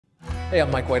Hey, I'm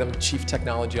Mike White. I'm the Chief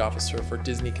Technology Officer for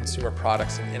Disney Consumer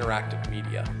Products and Interactive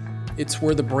Media. It's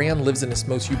where the brand lives in its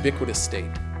most ubiquitous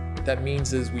state. What that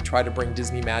means is we try to bring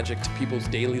Disney magic to people's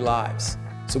daily lives.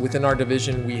 So within our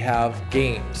division, we have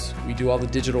games. We do all the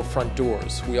digital front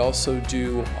doors. We also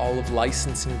do all of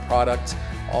licensing product,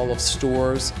 all of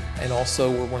stores, and also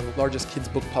we're one of the largest kids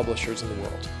book publishers in the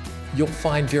world. You'll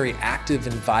find very active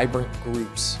and vibrant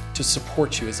groups to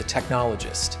support you as a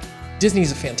technologist. Disney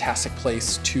is a fantastic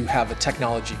place to have a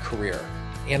technology career.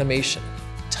 Animation,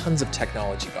 tons of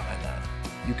technology behind that.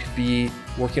 You could be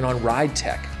working on ride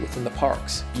tech within the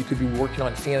parks. You could be working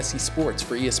on fantasy sports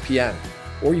for ESPN,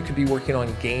 or you could be working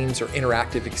on games or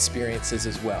interactive experiences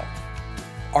as well.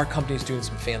 Our company's doing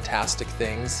some fantastic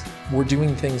things. We're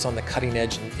doing things on the cutting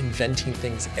edge and inventing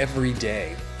things every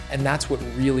day, and that's what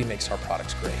really makes our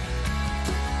products great.